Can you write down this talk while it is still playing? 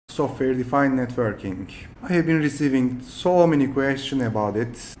software-defined networking. I have been receiving so many questions about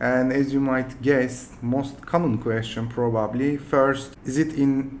it, and as you might guess, most common question probably, first, is it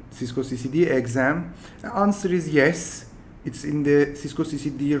in Cisco CCDE exam? The answer is yes, it's in the Cisco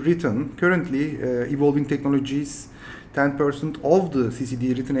CCDE written. Currently, evolving technologies, 10% of the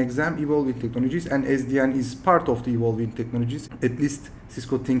CCDE written exam, evolving technologies, and SDN is part of the evolving technologies. At least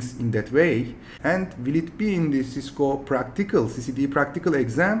Cisco thinks in that way. And will it be in the Cisco practical, CCDE practical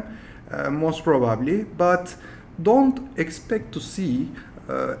exam? Most probably, but don't expect to see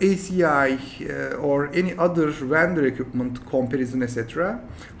ACI or any other vendor equipment comparison, etc.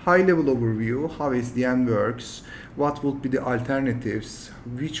 High level overview, how SDN works, what would be the alternatives,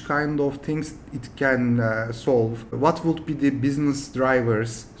 which kind of things it can solve, what would be the business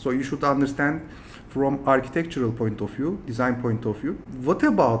drivers. So you should understand from architectural point of view, design point of view. What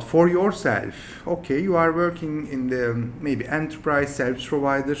about for yourself? Okay, you are working in the maybe enterprise service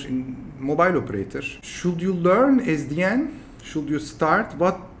provider, in mobile operator. Should you learn SDN? Should you start?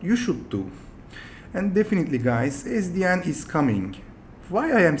 What you should do? And definitely guys, SDN is coming.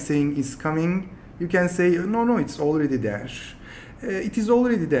 Why I am saying is coming? You can say, no, it's already there. It is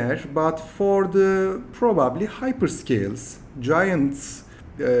already there, but for the probably hyperscales, giants,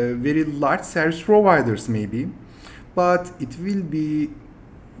 very large service providers maybe, but it will be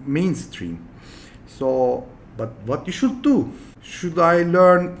mainstream. So, but what you should do? Should I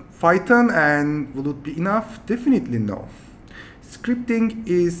learn Python and would it be enough? Definitely no. Scripting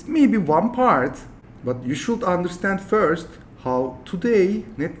is maybe one part, but you should understand first how today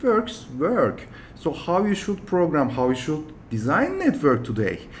networks work. So how you should program, how you should design network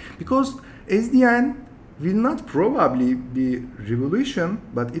today. Because SDN will not probably be revolution,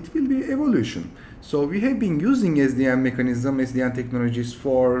 but it will be evolution. So we have been using SDN mechanism, SDN technologies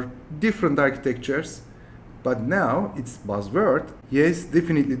for different architectures, but now it's buzzword. Yes,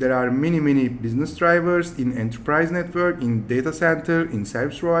 definitely there are many business drivers in enterprise network, in data center, in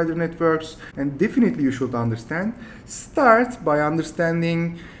service provider networks, and definitely you should understand. Start by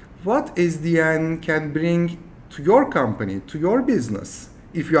understanding what SDN can bring to your company, to your business.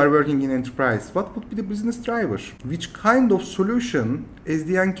 If you are working in enterprise, what would be the business driver? Which kind of solution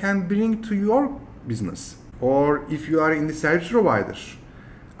SDN can bring to your business? Or if you are in the service provider,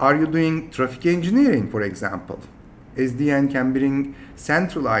 are you doing traffic engineering, for example? SDN can bring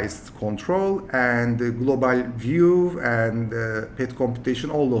centralized control and global view and path computation,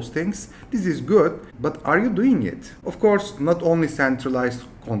 all those things. This is good, but are you doing it? Of course, not only centralized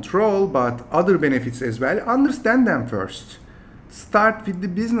control, but other benefits as well. Understand them first. Start with the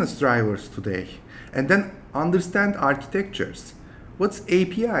business drivers today, and then understand architectures. What's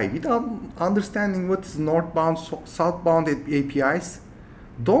API? Without understanding what is northbound, southbound APIs,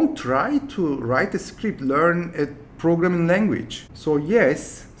 don't try to write a script, learn a programming language. So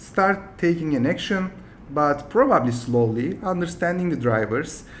yes, start taking an action, but probably slowly, understanding the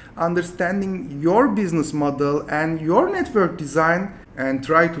drivers, understanding your business model and your network design, and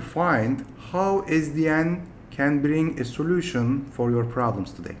try to find how SDN can bring a solution for your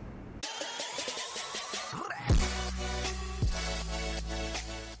problems today.